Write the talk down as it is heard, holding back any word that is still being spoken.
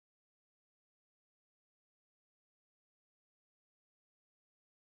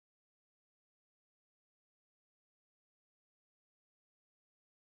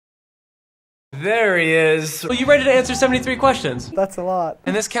there he is. Well, you ready to answer 73 questions? That's a lot.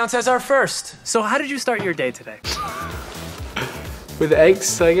 And this counts as our first. So how did you start your day today? With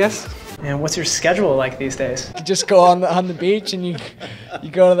eggs, I guess. And what's your schedule like these days? You just go on the beach and you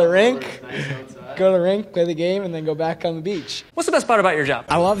go to the rink, play the game, and then go back on the beach. What's the best part about your job?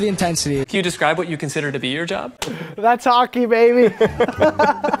 I love the intensity. Can you describe what you consider to be your job? That's hockey, baby.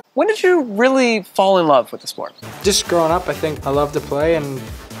 When did you really fall in love with the sport? Just growing up, I think I loved to play, and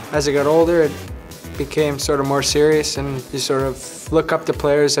as I got older, it became sort of more serious, and you sort of look up to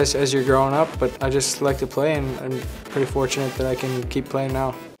players as you're growing up, but I just like to play, and I'm pretty fortunate that I can keep playing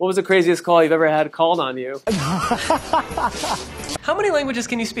now. What was the craziest call you've ever had called on you? How many languages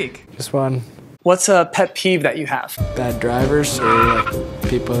can you speak? Just one. What's a pet peeve that you have? Bad drivers, or like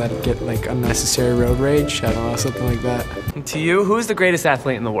people that get like unnecessary road rage. I don't know, something like that. And to you, who is the greatest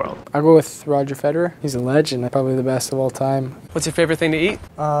athlete in the world? I'll go with Roger Federer. He's a legend, probably the best of all time. What's your favorite thing to eat?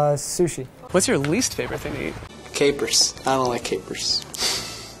 Sushi. What's your least favorite thing to eat? Capers. I don't like capers.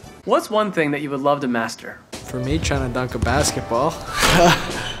 What's one thing that you would love to master? For me, trying to dunk a basketball.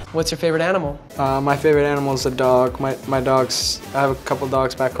 What's your favorite animal? My favorite animal is a dog. My dogs, I have a couple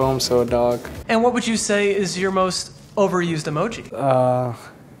dogs back home, so a dog. And what would you say is your most overused emoji?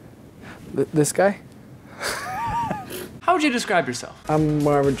 This guy? How would you describe yourself? I'm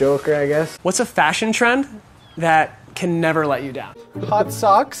more of a joker, I guess. What's a fashion trend that can never let you down? Hot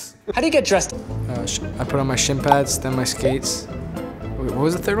socks. How do you get dressed? I put on my shin pads, then my skates. Wait, what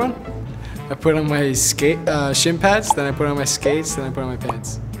was the third one? I put on my shin pads, then I put on my skates, then I put on my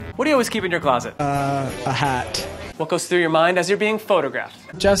pants. What do you always keep in your closet? A hat. What goes through your mind as you're being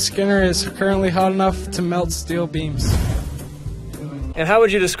photographed? Jeff Skinner is currently hot enough to melt steel beams. And how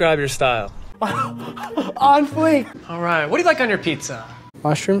would you describe your style? On fleek. All right, what do you like on your pizza?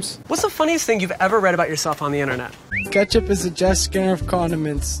 Mushrooms. What's the funniest thing you've ever read about yourself on the internet? Ketchup is the Jeff Skinner of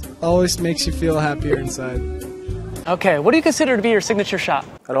condiments. Always makes you feel happier inside. Okay, what do you consider to be your signature shot?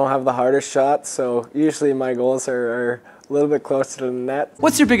 I don't have the hardest shot, so usually my goals are a little bit closer to the net.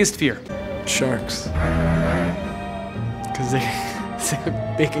 What's your biggest fear? Sharks. Because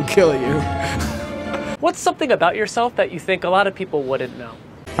they can kill you. What's something about yourself that you think a lot of people wouldn't know?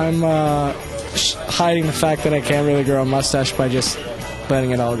 I'm hiding the fact that I can't really grow a mustache by just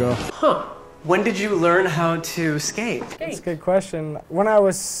letting it all go. Huh. When did you learn how to skate? That's a good question. When I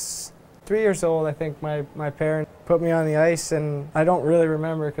was 3 years old, I think my parents put me on the ice, and I don't really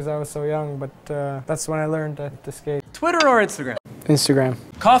remember because I was so young, but that's when I learned to skate. Twitter or Instagram? Instagram.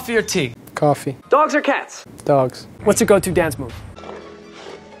 Coffee or tea? Coffee. Dogs or cats? Dogs. What's your go-to dance move?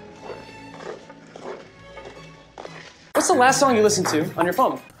 What's the last song you listened to on your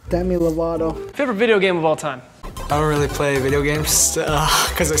phone? Demi Lovato. Favorite video game of all time? I don't really play video games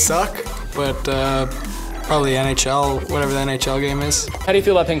because I suck, but probably NHL, whatever the NHL game is. How do you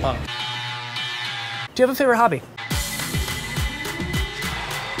feel about ping pong? Do you have a favorite hobby?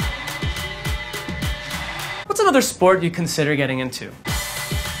 What's another sport you consider getting into?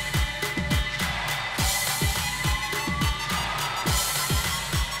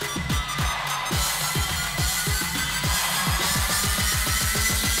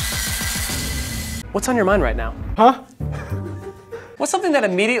 What's on your mind right now? Huh? What's something that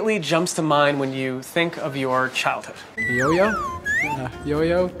immediately jumps to mind when you think of your childhood? Yo-yo?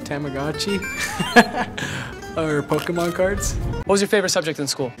 Yo-yo, Tamagotchi, or Pokemon cards. What was your favorite subject in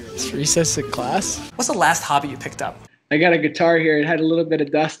school? It's recess at class. What's the last hobby you picked up? I got a guitar here. It had a little bit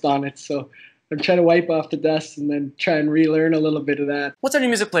of dust on it, so I'm trying to wipe off the dust and then try and relearn a little bit of that. What's on your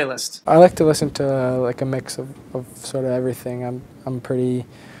music playlist? I like to listen to like a mix of sort of everything. I'm pretty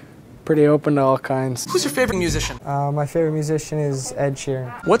open to all kinds. Who's your favorite musician? My favorite musician is Ed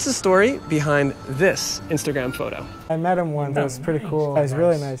Sheeran. What's the story behind this Instagram photo? I met him once. It was pretty cool. It was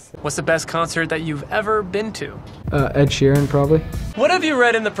really nice. What's the best concert that you've ever been to? Ed Sheeran, probably. What have you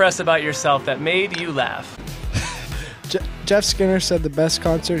read in the press about yourself that made you laugh? Jeff Skinner said the best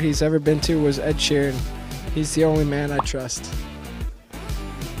concert he's ever been to was Ed Sheeran. He's the only man I trust.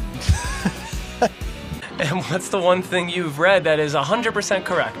 And what's the one thing you've read that is 100%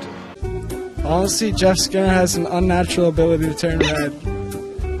 correct? Honestly, Jeff Skinner has an unnatural ability to turn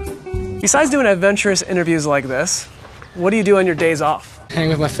red. Besides doing adventurous interviews like this, what do you do on your days off? Hang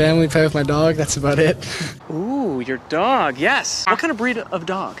with my family, play with my dog, that's about it. Ooh, your dog, yes. What kind of breed of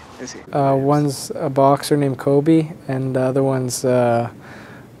dog is he? One's a boxer named Kobe, and the other one's a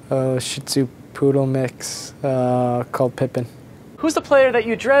Shih Tzu Poodle mix called Pippin. Who's the player that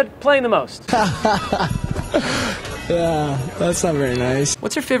you dread playing the most? Yeah, that's not very nice.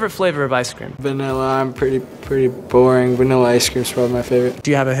 What's your favorite flavor of ice cream? Vanilla, I'm pretty boring. Vanilla ice cream's probably my favorite.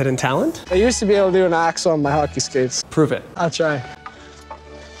 Do you have a hidden talent? I used to be able to do an axle on my hockey skates. Prove it. I'll try.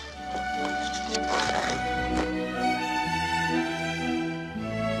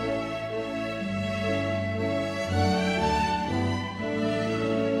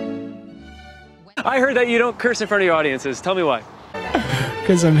 I heard that you don't curse in front of your audiences. Tell me why.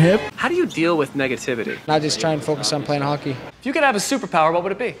 Because I'm hip. How do you deal with negativity? I just try and focus on playing hockey. If you could have a superpower, what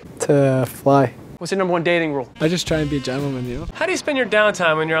would it be? To fly. What's your number one dating rule? I just try and be a gentleman, you know? How do you spend your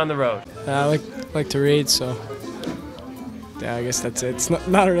downtime when you're on the road? I like to read, so yeah, I guess that's it. It's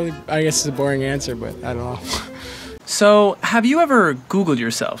not a really, I guess it's a boring answer, but I don't know. So, have you ever Googled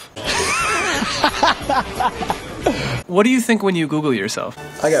yourself? What do you think when you Google yourself?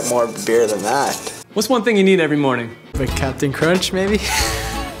 I got more beer than that. What's one thing you need every morning? Like Captain Crunch, maybe?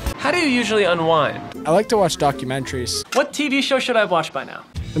 How do you usually unwind? I like to watch documentaries. What TV show should I have watched by now?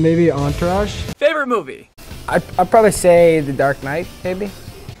 Maybe Entourage? Favorite movie? I'd probably say The Dark Knight, maybe.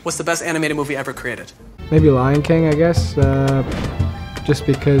 What's the best animated movie ever created? Maybe Lion King, I guess. Just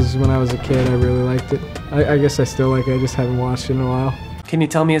because when I was a kid, I really liked it. I guess I still like it, I just haven't watched it in a while. Can you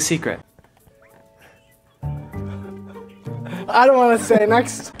tell me a secret? I don't want to say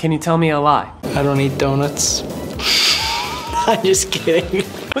next. Can you tell me a lie? I don't eat donuts. I'm just kidding.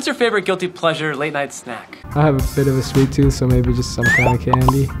 What's your favorite guilty pleasure late night snack? I have a bit of a sweet tooth, so maybe just some kind of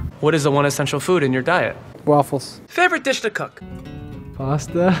candy. What is the one essential food in your diet? Waffles. Favorite dish to cook?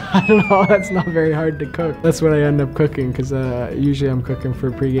 Pasta? I don't know, that's not very hard to cook. That's what I end up cooking, because usually I'm cooking for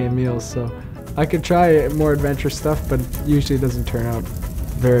pre-game meals, so I could try more adventurous stuff, but usually it doesn't turn out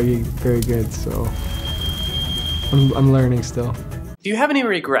very, very good, so I'm learning still. Do you have any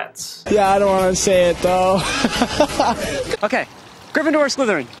regrets? Yeah, I don't want to say it, though. Okay, Gryffindor or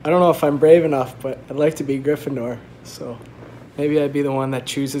Slytherin? I don't know if I'm brave enough, but I'd like to be Gryffindor, so maybe I'd be the one that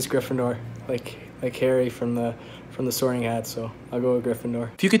chooses Gryffindor, like Harry from the Sorting Hat, so I'll go with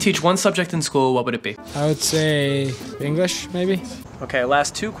Gryffindor. If you could teach one subject in school, what would it be? I would say English, maybe. Okay,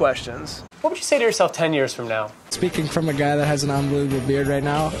 last two questions. What would you say to yourself 10 years from now? Speaking from a guy that has an unbelievable beard right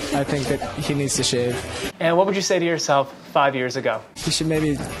now, I think that he needs to shave. And what would you say to yourself 5 years ago? He should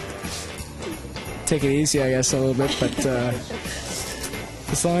maybe take it easy, I guess, a little bit, but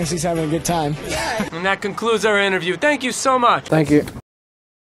as long as he's having a good time. And that concludes our interview. Thank you so much. Thank you.